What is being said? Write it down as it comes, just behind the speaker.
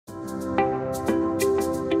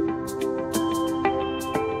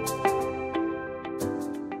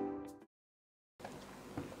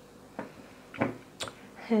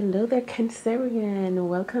Hello there, Cancerian.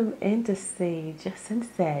 Welcome into Sage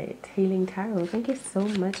Sunset Healing Tarot. Thank you so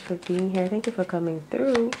much for being here. Thank you for coming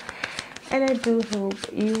through. And I do hope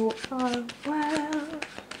you are well.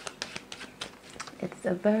 It's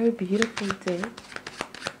a very beautiful day.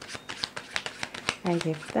 I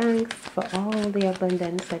give thanks for all the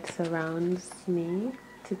abundance that surrounds me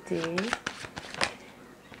today.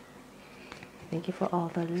 Thank you for all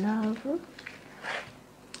the love.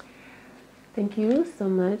 Thank you so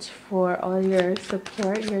much for all your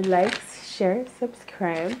support, your likes, shares,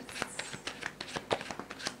 subscribes,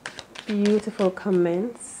 beautiful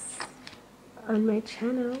comments on my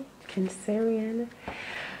channel, Cancerian.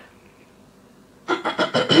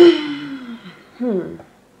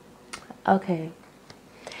 Okay,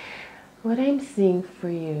 what I'm seeing for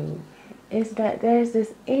you is that there's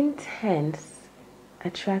this intense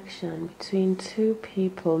attraction between two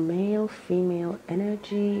people, male, female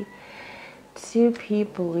energy. Two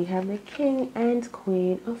people. We have the King and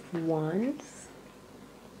Queen of Wands.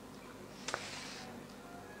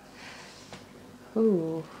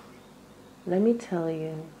 Ooh, let me tell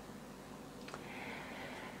you.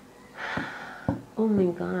 Oh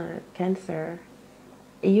my God, Cancer.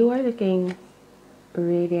 You are looking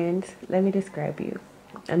radiant. Let me describe you.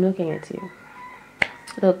 I'm looking at you.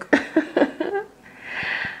 Look.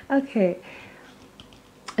 Okay.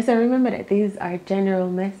 So remember that these are general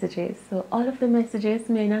messages, so all of the messages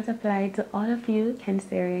may not apply to all of you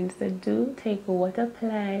Cancerians, so do take what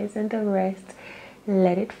applies and the rest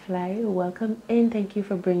let it fly. Welcome in. Thank you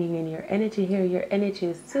for bringing in your energy here. Your energy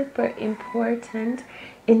is super important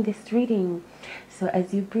in this reading, so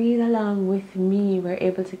as you breathe along with me, we're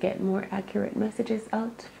able to get more accurate messages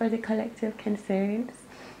out for the collective Cancerians.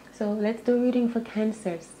 So let's do reading for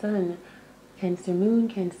Cancer Sun, Cancer Moon,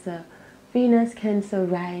 Cancer Venus, Cancer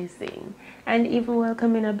rising, and even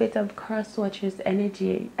welcoming a bit of cross watchers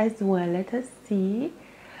energy as well. Let us see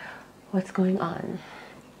what's going on.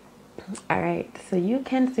 All right, so you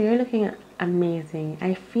Cancer, you're looking amazing.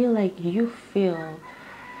 I feel like you feel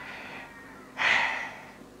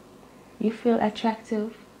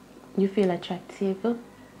attractive. You feel attractive.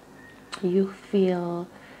 You feel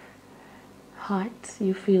hot.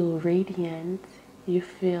 You feel radiant. You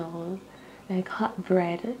feel like hot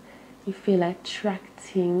bread. You feel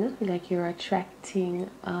attracting, like you're attracting,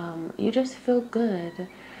 you just feel good.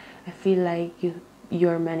 I feel like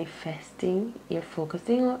you're manifesting, you're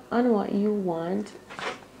focusing on what you want,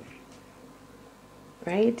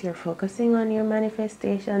 right? You're focusing on your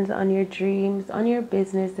manifestations, on your dreams, on your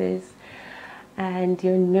businesses, and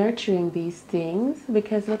you're nurturing these things,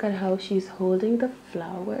 because look at how she's holding the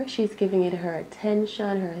flower. She's giving it her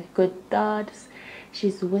attention, her good thoughts.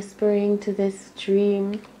 She's whispering to this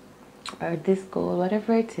dream or this goal,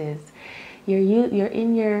 whatever it is. You're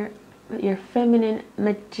in your feminine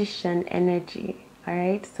magician energy. All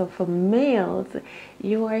right, so for males,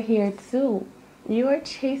 you are here too. You are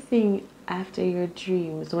chasing after your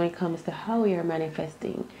dreams when it comes to how you're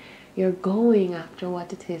manifesting. You're going after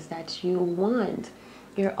what it is that you want.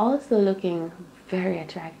 You're also looking very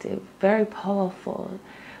attractive, very powerful,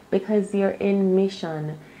 because you're in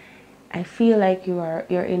mission. I feel like you're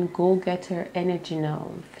in go-getter energy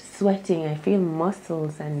now. Sweating, I feel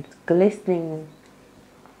muscles and glistening.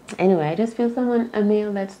 Anyway, I just feel a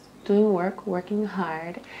male that's doing work, working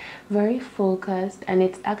hard, very focused, and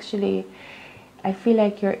it's actually, I feel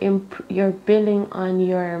like you're building on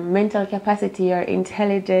your mental capacity, your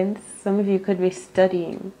intelligence. Some of you could be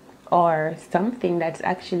studying or something that's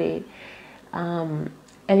actually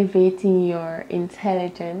elevating your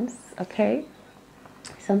intelligence, okay?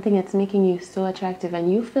 Something that's making you so attractive,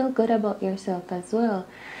 and you feel good about yourself as well.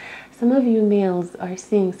 Some of you males are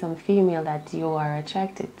seeing some female that you are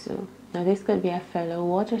attracted to. Now this could be a fellow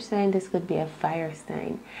water sign, this could be a fire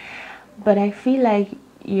sign, but I feel like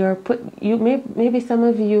maybe some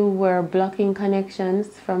of you were blocking connections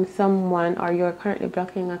from someone, or you're currently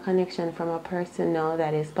blocking a connection from a person now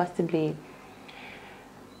that is possibly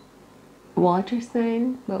water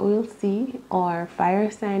sign, but we'll see, or fire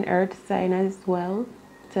sign, earth sign as well.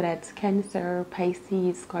 So that's Cancer,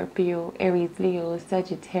 Pisces, Scorpio, Aries, Leo,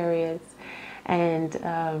 Sagittarius, and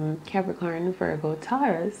Capricorn, Virgo,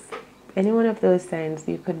 Taurus. Any one of those signs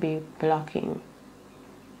you could be blocking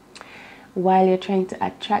while you're trying to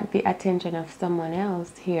attract the attention of someone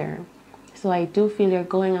else here. So I do feel you're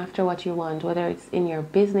going after what you want, whether it's in your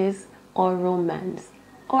business or romance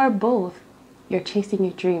or both. You're chasing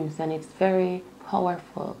your dreams, and it's very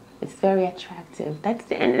powerful. It's very attractive. That's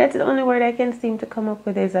the only word I can seem to come up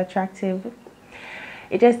with, is attractive.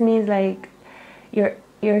 It just means like you're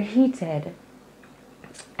heated,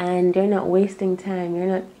 and you're not wasting time, you're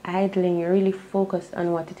not idling, you're really focused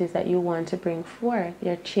on what it is that you want to bring forth.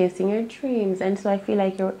 You're chasing your dreams. And so I feel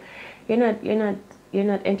like you're not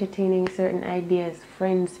entertaining certain ideas,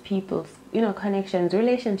 friends, people, connections,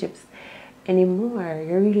 relationships anymore.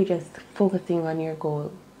 You're really just focusing on your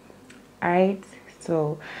goal. All right,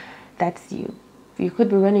 so that's you. You could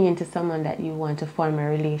be running into someone that you want to form a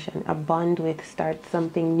relation, a bond with, start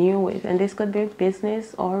something new with, and this could be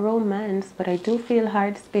business or romance. But I do feel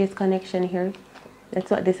heart space connection here.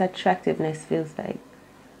 That's what this attractiveness feels like,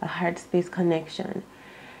 a heart space connection,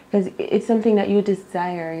 because it's something that you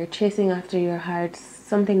desire. You're chasing after your heart,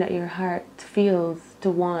 something that your heart feels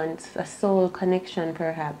to want, a soul connection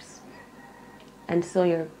perhaps, and so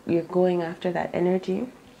you're going after that energy.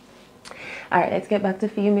 All right, let's get back to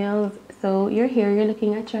females. So you're here, you're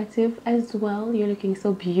looking attractive as well. You're looking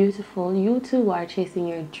so beautiful. You too are chasing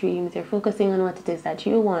your dreams. You're focusing on what it is that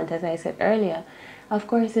you want, as I said earlier. Of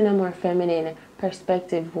course, in a more feminine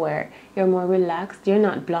perspective where you're more relaxed, you're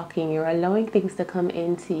not blocking, you're allowing things to come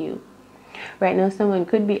into you. Right now, someone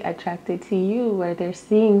could be attracted to you where they're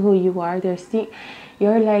seeing who you are.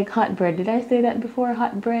 You're like hot bread. Did I say that before?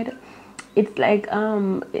 Hot bread? It's like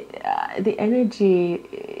the energy,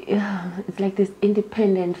 it's like this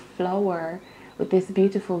independent flower with this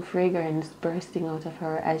beautiful fragrance bursting out of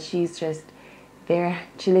her as she's just there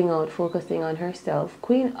chilling out, focusing on herself.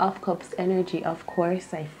 Queen of Cups energy, of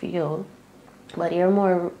course, I feel, but you're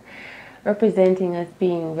more representing as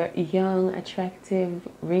being very young, attractive,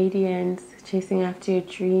 radiant, chasing after your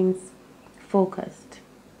dreams, focused.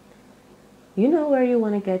 You know where you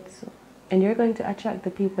want to get to, and you're going to attract the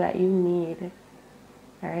people that you need.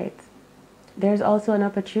 All right, there's also an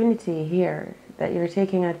opportunity here that you're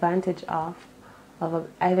taking advantage of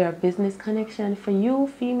either a business connection. For you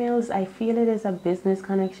females, I feel it is a business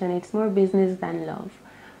connection. It's more business than love,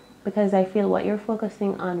 because I feel what you're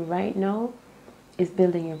focusing on right now is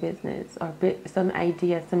building your business or some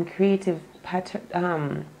idea, some creative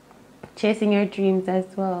pattern, chasing your dreams as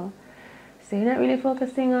well. So you're not really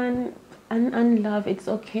focusing on love. It's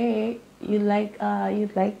okay.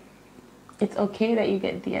 It's okay that you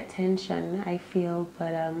get the attention, I feel,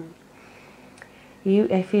 but I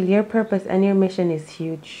feel your purpose and your mission is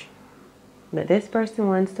huge. But this person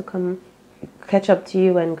wants to come catch up to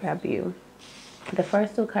you and grab you. The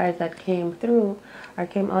first two cards that came through or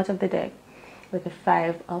came out of the deck with the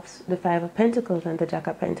five of Pentacles and the Jack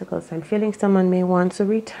of Pentacles. I'm feeling someone may want to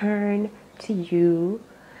return to you,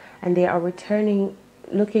 and they are returning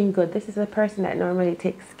looking good. This is a person that normally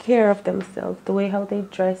takes care of themselves. The way how they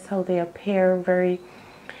dress, how they appear, very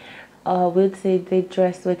we'd say they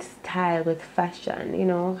dress with style, with fashion, they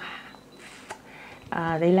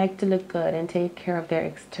like to look good and take care of their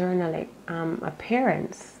external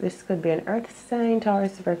appearance. This could be an earth sign,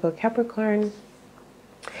 Taurus, Virgo, Capricorn.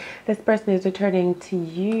 This person is returning to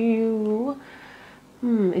you.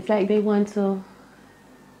 It's like they want to,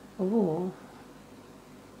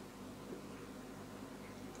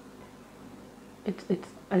 it's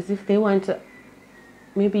as if they want to,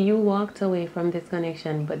 maybe you walked away from this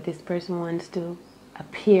connection, but this person wants to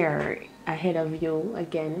appear ahead of you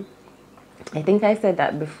again. I think I said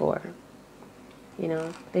that before.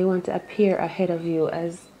 They want to appear ahead of you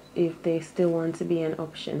as if they still want to be an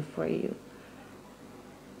option for you.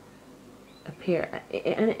 Appear,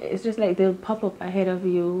 and it's just like they'll pop up ahead of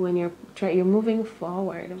you when you're moving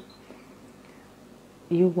forward.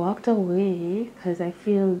 You walked away because I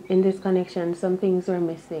feel in this connection some things were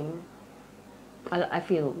missing. I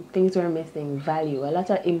feel things were missing. Value, a lot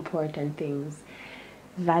of important things.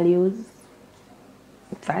 Values.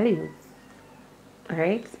 All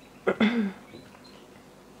right.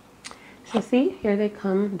 So see, here they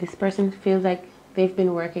come. This person feels like they've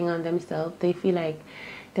been working on themselves. They feel like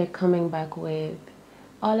they're coming back with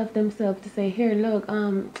all of themselves to say, here, look,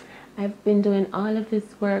 I've been doing all of this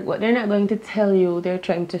work. What they're not going to tell you, they're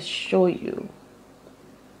trying to show you.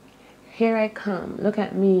 Here I come. Look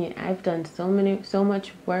at me. I've done so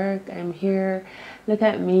much work. I'm here. Look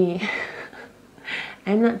at me.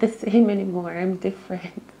 I'm not the same anymore. I'm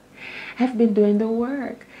different. I've been doing the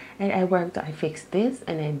work. And I fixed this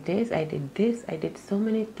and I did this. I did so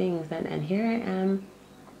many things. And here I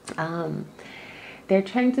am. They're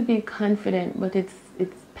trying to be confident, but it's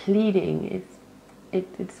pleading.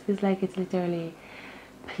 It feels like it's literally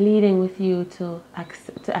pleading with you to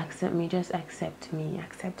accept me. Just accept me.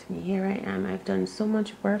 Here I am. I've done so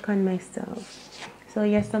much work on myself. So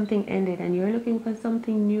yes, something ended and you're looking for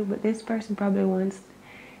something new, but this person probably wants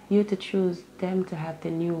you to choose them to have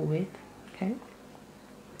the new with. Okay,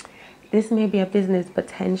 this may be a business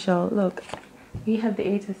potential. Look, we have the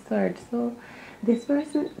Eight of Swords, so This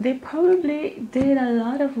person, they probably did a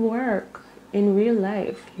lot of work in real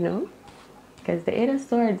life, you know? Because the Eight of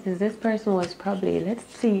Swords is this person was probably, let's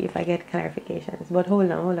see if I get clarifications, but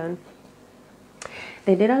hold on.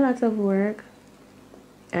 They did a lot of work,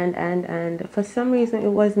 and for some reason it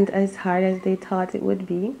wasn't as hard as they thought it would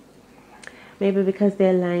be. Maybe because they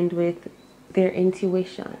aligned with their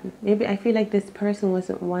intuition. Maybe I feel like this person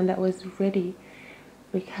wasn't one that was ready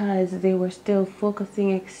because they were still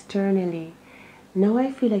focusing externally. Now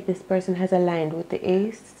I feel like this person has aligned with the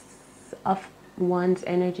Ace of Wands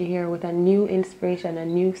energy here, with a new inspiration, a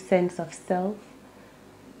new sense of self,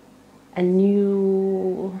 a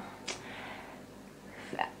new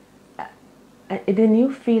the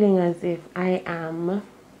new feeling as if I am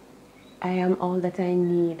all that I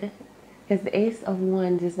need. Because the Ace of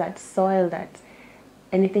Wands is that soil that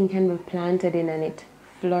anything can be planted in and it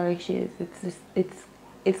flourishes. It's just,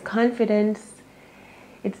 it's confidence.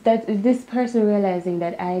 It's that this person realizing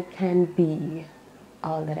that I can be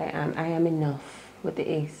all that I am. I am enough, with the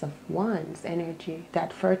Ace of Wands energy.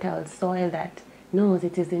 That fertile soil that knows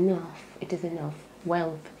it is enough. It is enough.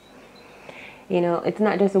 Wealth. You know, it's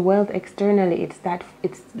not just wealth externally, it's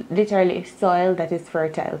literally soil that is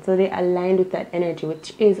fertile. So they aligned with that energy,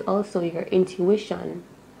 which is also your intuition,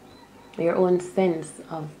 your own sense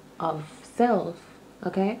of self,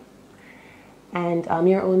 okay? And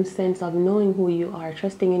your own sense of knowing who you are,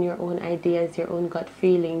 trusting in your own ideas, your own gut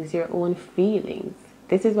feelings, your own feelings.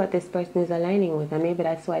 This is what this person is aligning with, and maybe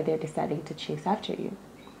that's why they're deciding to chase after you,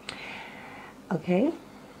 okay?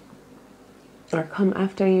 Or come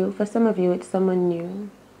after you. For some of you, it's someone new.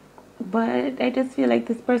 But I just feel like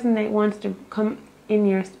this person that wants to come in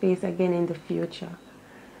your space again in the future.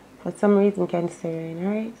 For some reason, Cancerian,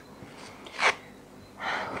 alright?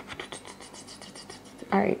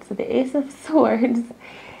 Alright, so the Ace of Swords,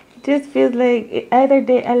 it just feels like either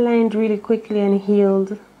they aligned really quickly and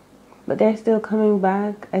healed, but they're still coming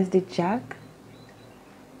back as the Jack.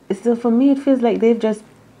 So for me, it feels like they've just,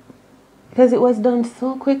 because it was done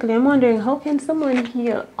so quickly. I'm wondering, how can someone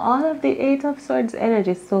heal all of the Eight of Swords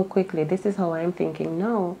energy so quickly? This is how I'm thinking.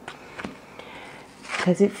 No.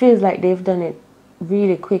 Because it feels like they've done it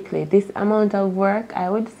really quickly. This amount of work, I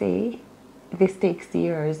would say, this takes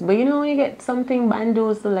years. But you know, when you get something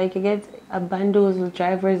bamboozled, like you get a bamboozled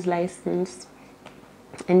driver's license,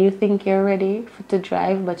 and you think you're ready to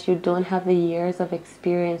drive, but you don't have the years of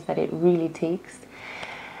experience that it really takes.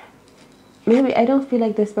 Maybe I don't feel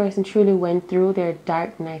like this person truly went through their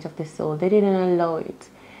dark night of the soul. They didn't allow it.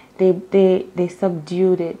 They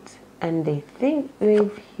subdued it, and they think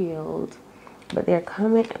they've healed, but they're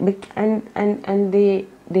coming, and they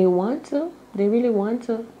want to. They really want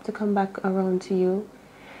to come back around to you.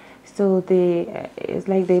 So it's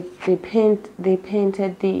like they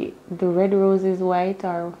painted the red roses white,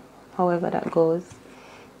 or however that goes,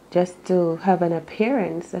 just to have an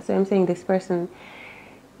appearance. That's what I'm saying. This person,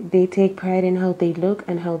 they take pride in how they look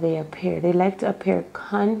and how they appear. They like to appear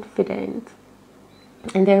confident,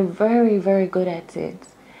 and they're very, very good at it.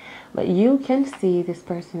 But you can see this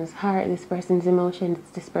person's heart, this person's emotions,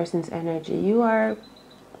 this person's energy. You are,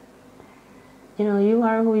 you know, you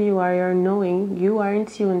are who you are. You're knowing. You are in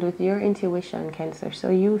tune with your intuition, Cancer. So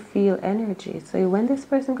you feel energy. So when this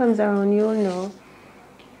person comes around, you'll know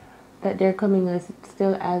that they're coming as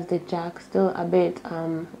still as the Jack, still a bit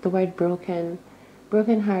the word broken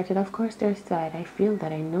hearted. Of course they're sad. I feel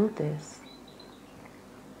that. I know this.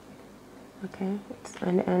 Okay?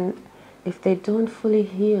 And if they don't fully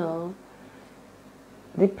heal,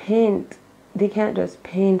 they can't just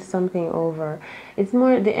paint something over. It's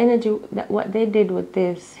more the energy that what they did with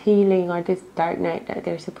this healing or this dark night that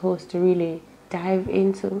they're supposed to really dive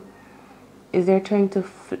into is they're trying to,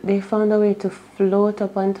 they found a way to float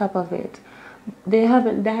up on top of it. They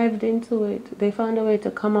haven't dived into it. They found a way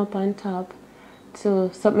to come up on top,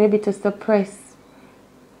 to maybe to suppress,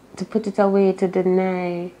 to put it away, to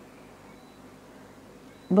deny.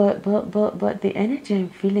 But the energy I'm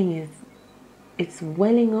feeling is, it's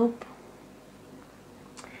welling up.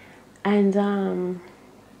 And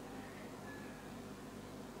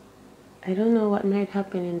I don't know what might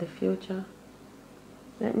happen in the future.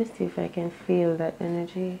 Let me see if I can feel that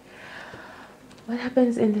energy. What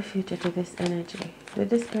happens in the future to this energy?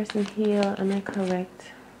 Did this person heal? Am I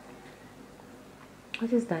correct?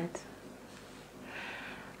 What is that?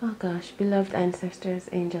 Oh gosh, beloved ancestors,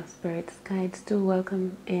 angel spirits, guides, do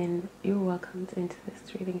welcome in. You're welcomed into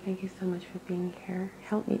this reading. Thank you so much for being here.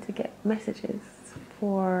 Help me to get messages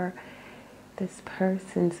for this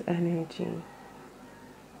person's energy.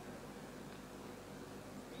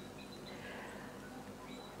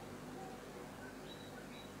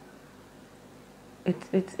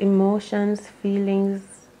 It's emotions, feelings.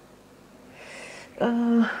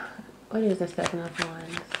 What is the Seven of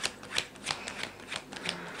Wands?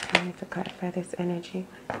 I need to clarify this energy,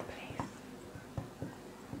 please.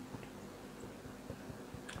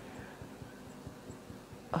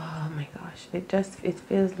 Oh my gosh, it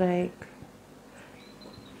feels like,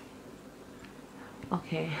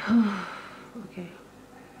 okay. Okay.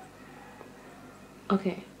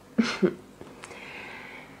 Okay.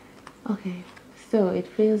 Okay. So it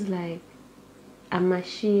feels like a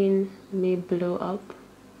machine may blow up.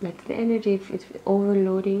 Like the energy, if it's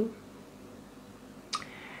overloading.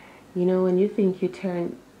 You know, when you think you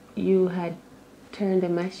had turned the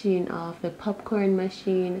machine off, the popcorn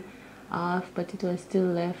machine off, but it was still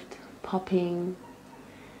left popping.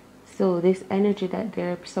 So this energy that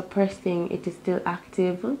they're suppressing, it is still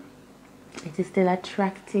active. It is still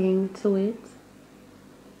attracting to it,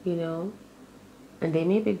 you know. And they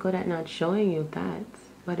may be good at not showing you that,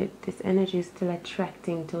 but this energy is still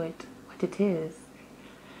attracting to it what it is.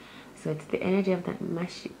 So it's the energy of that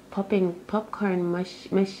popping popcorn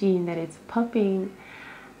machine that it's popping,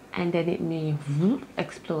 and then it may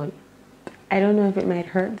explode. I don't know if it might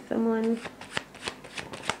hurt someone.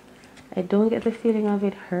 I don't get the feeling of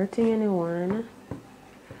it hurting anyone.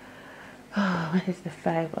 Oh, what is the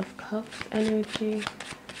Five of Cups energy?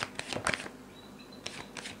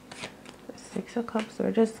 The Six of Cups.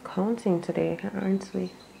 We're just counting today, aren't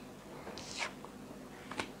we?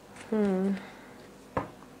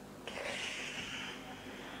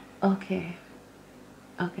 Okay.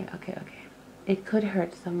 Okay. It could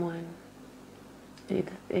hurt someone.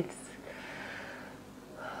 It's okay.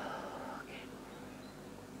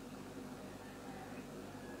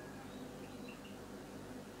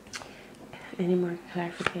 Any more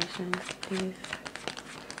clarifications, please?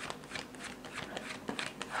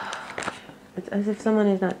 It's as if someone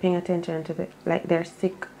is not paying attention to it, like they're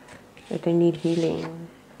sick, that they need healing.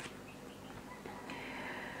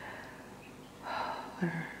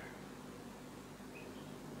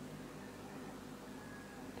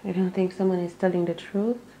 I don't think someone is telling the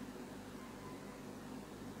truth.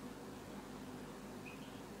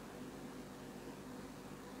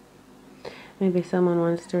 Maybe someone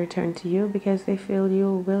wants to return to you because they feel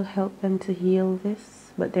you will help them to heal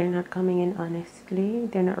this, but they're not coming in honestly.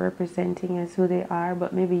 They're not representing as who they are,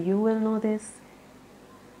 but maybe you will know this.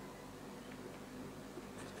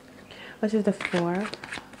 What is the Four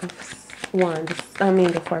of Wands? I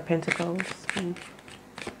mean the Four of Pentacles.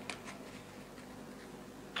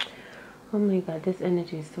 Oh my God, this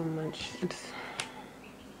energy is so much. It's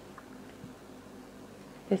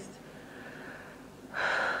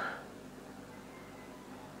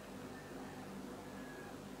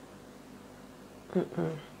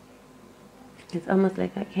It's almost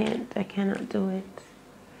like I cannot do it.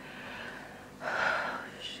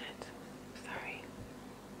 Shit. Sorry.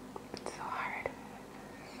 It's so hard.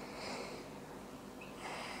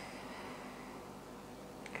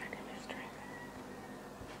 God, I miss strength.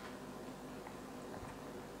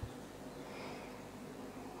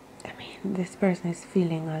 I mean, this person is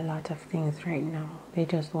feeling a lot of things right now. They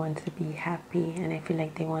just want to be happy, and I feel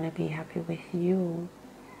like they want to be happy with you.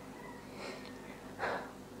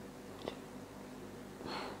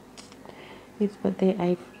 It's but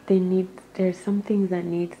they need, there's some things that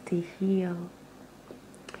needs to heal.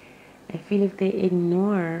 I feel if they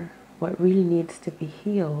ignore what really needs to be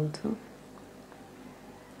healed,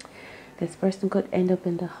 this person could end up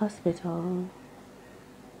in the hospital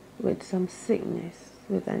with some sickness,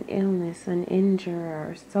 with an illness, an injury,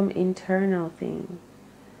 or some internal thing.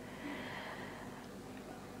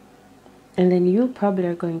 And then you probably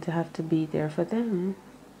are going to have to be there for them,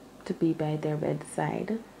 to be by their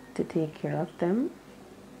bedside, to take care of them,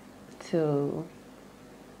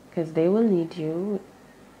 because they will need you,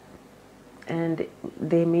 and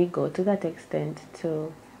they may go to that extent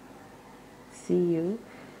to see you.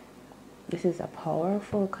 This is a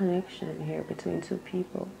powerful connection here between two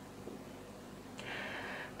people.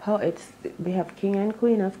 We have King and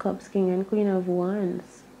Queen of Cups, King and Queen of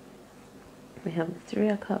Wands. We have the Three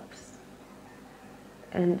of Cups,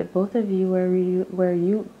 and both of you were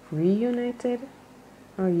you reunited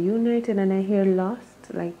or united, and I hear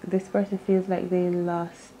lost. Like this person feels like they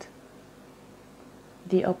lost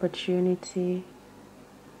the opportunity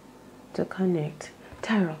to connect.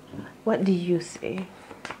 Tarot, what do you say?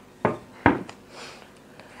 Okay.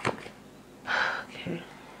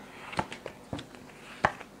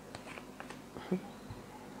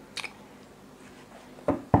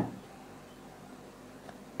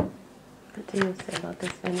 What do you say about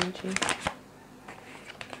this energy?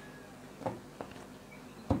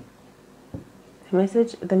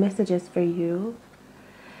 The message is for you.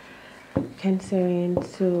 Cancerian,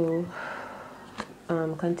 to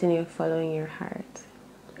continue following your heart,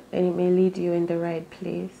 and it may lead you in the right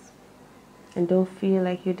place. And don't feel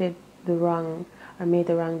like you did the wrong or made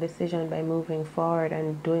the wrong decision by moving forward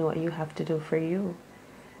and doing what you have to do for you.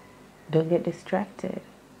 Don't get distracted.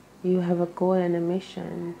 You have a goal and a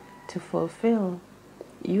mission to fulfill.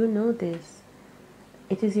 You know this.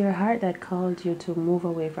 It is your heart that called you to move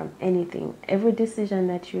away from anything. Every decision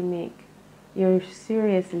that you make, you're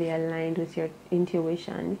seriously aligned with your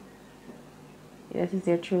intuition. This is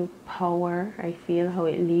your true power. I feel how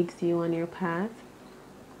it leads you on your path.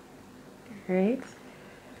 Right?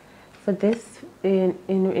 For this, in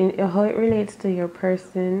how it relates to your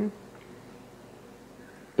person,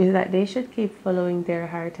 is that they should keep following their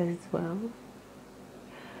heart as well.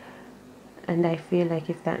 And I feel like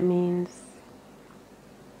if that means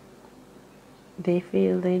they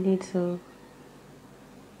feel they need to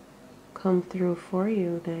come through for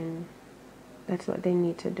you, then that's what they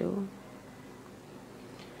need to do.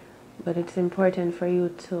 But it's important for you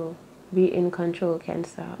to be in control,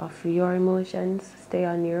 Cancer, of your emotions. Stay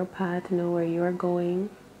on your path, know where you're going.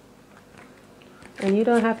 And you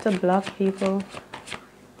don't have to block people.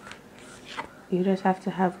 You just have to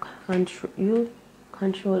have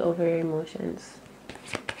control over your emotions.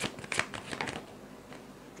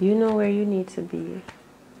 You know where you need to be.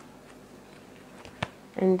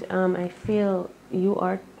 And I feel you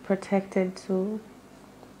are protected too.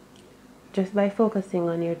 Just by focusing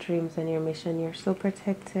on your dreams and your mission, you're so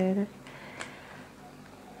protected.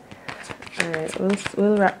 Alright,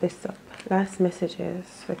 we'll wrap this up. Last messages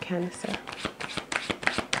for Cancer.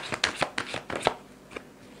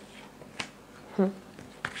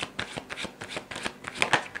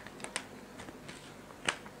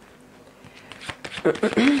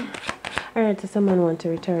 Alright, does someone want to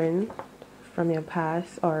return from your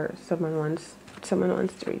past, or someone wants to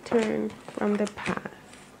return from the past?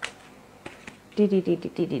 This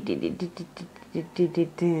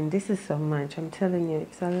is so much, I'm telling you,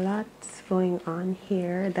 it's a lot going on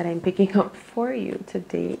here that I'm picking up for you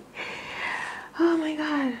today. Oh my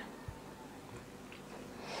god.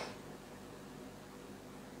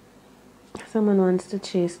 Someone wants to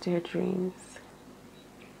chase their dreams.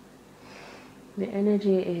 The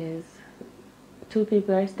energy is two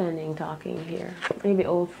people are standing talking here, maybe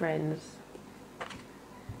old friends.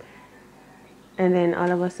 And then all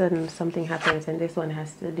of a sudden something happens and this one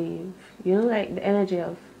has to leave. You know, like the energy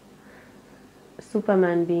of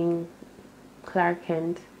Superman being Clark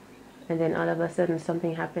Kent, and then all of a sudden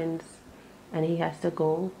something happens and he has to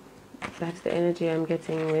go. That's the energy I'm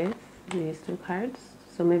getting with these two cards.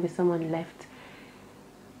 So maybe someone left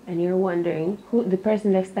and you're wondering, who the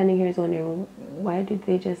person left standing here is wondering, why did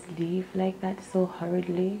they just leave like that so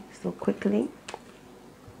hurriedly, so quickly?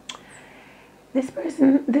 This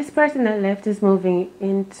person that left is going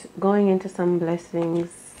into some blessings,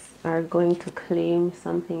 or going to claim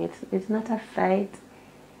something. It's not a fight.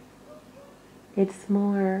 It's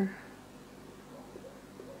more,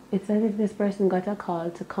 it's as if this person got a call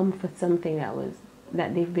to come for something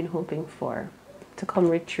that they've been hoping for, to come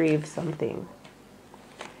retrieve something.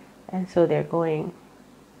 And so they're going.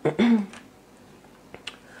 Who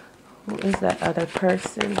is that other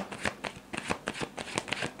person?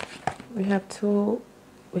 We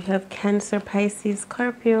have Cancer, Pisces,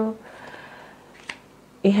 Scorpio.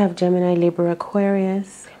 We have Gemini, Libra,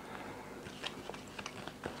 Aquarius.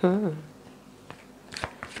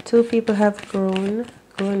 Two people have grown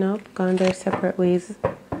up, gone their separate ways,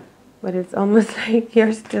 but it's almost like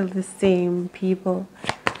you're still the same people.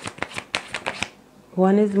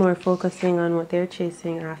 One is more focusing on what they're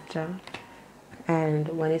chasing after, and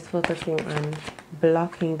one is focusing on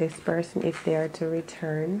blocking this person if they are to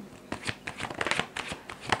return.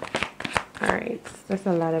 Alright, there's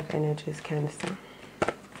a lot of energies, Cancer.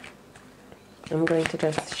 I'm going to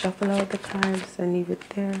just shuffle out the cards and leave it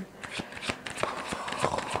there.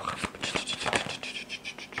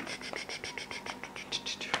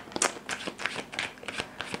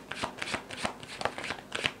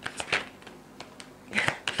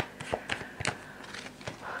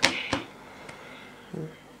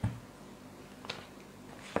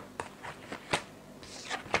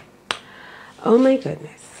 Oh my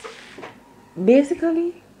goodness.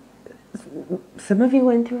 Basically, some of you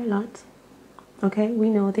went through a lot. Okay, we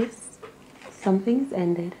know this. Something's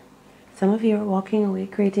ended. Some of you are walking away,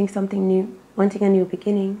 creating something new, wanting a new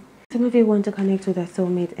beginning. Some of you want to connect with a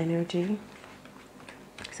soulmate energy.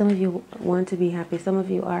 Some of you want to be happy. Some of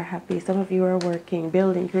you are happy. Some of you are working,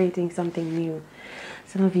 building, creating something new.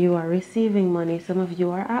 Some of you are receiving money. Some of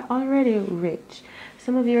you are already rich.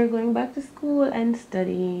 Some of you are going back to school and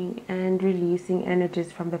studying and releasing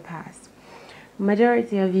energies from the past.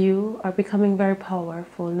 Majority of you are becoming very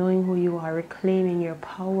powerful, knowing who you are, reclaiming your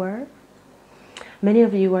power. Many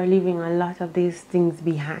of you are leaving a lot of these things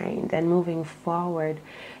behind and moving forward.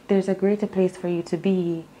 There's a greater place for you to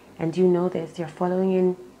be, and you know this. You're following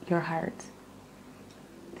in your heart,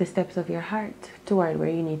 the steps of your heart toward where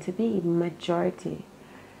you need to be, majority.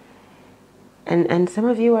 And some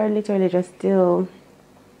of you are literally just still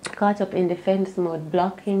caught up in defense mode,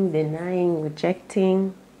 blocking, denying,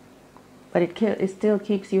 rejecting. But it still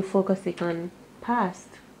keeps you focusing on past.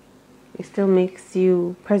 It still makes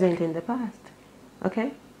you present in the past.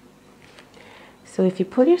 Okay? So if you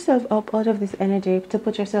put yourself up out of this energy to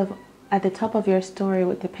put yourself at the top of your story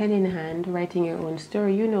with the pen in hand, writing your own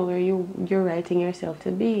story, you know where you're writing yourself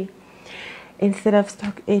to be. Instead of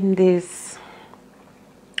stuck in this,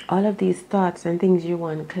 all of these thoughts and things you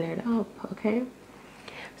want cleared up, okay?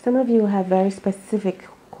 Some of you have very specific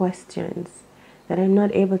questions that I'm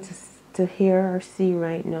not able to hear or see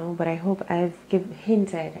right now, but I hope I've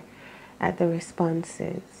hinted at the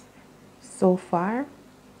responses so far.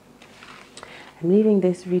 I'm leaving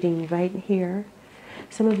this reading right here.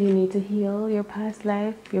 Some of you need to heal your past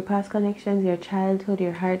life, your past connections, your childhood,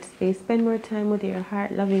 your heart space. Spend more time with your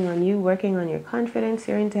heart, loving on you, working on your confidence,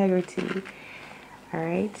 your integrity. All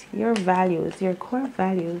right, your values, your core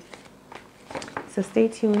values. So stay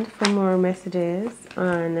tuned for more messages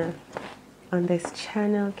on this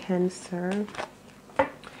channel, Cancer.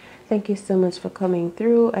 Thank you so much for coming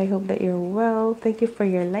through. I hope that you're well. Thank you for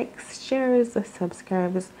your likes, shares,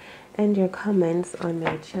 subscribes, and your comments on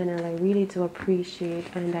my channel. I really do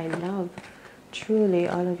appreciate and I love truly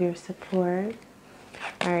all of your support.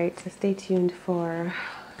 All right, so stay tuned for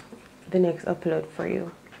the next upload for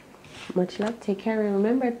you. Much love. Take care. And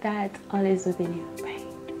remember that all is within you. Bye.